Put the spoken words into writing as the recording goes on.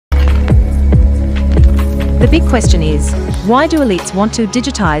big question is, why do elites want to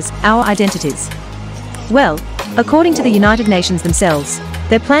digitize our identities? Well, according to the United Nations themselves,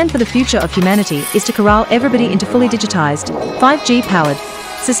 their plan for the future of humanity is to corral everybody into fully digitized, 5G-powered,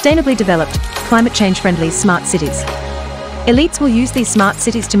 sustainably developed, climate change-friendly smart cities. Elites will use these smart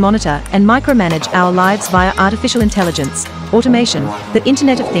cities to monitor and micromanage our lives via artificial intelligence, automation, the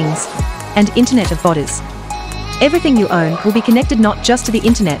Internet of Things, and Internet of Bodies. Everything you own will be connected not just to the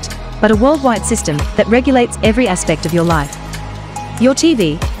Internet, but a worldwide system that regulates every aspect of your life. Your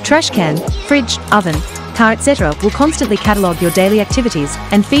TV, trash can, fridge, oven, car, etc. will constantly catalogue your daily activities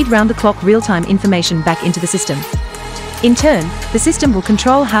and feed round-the-clock real-time information back into the system. In turn, the system will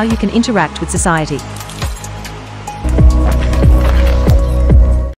control how you can interact with society.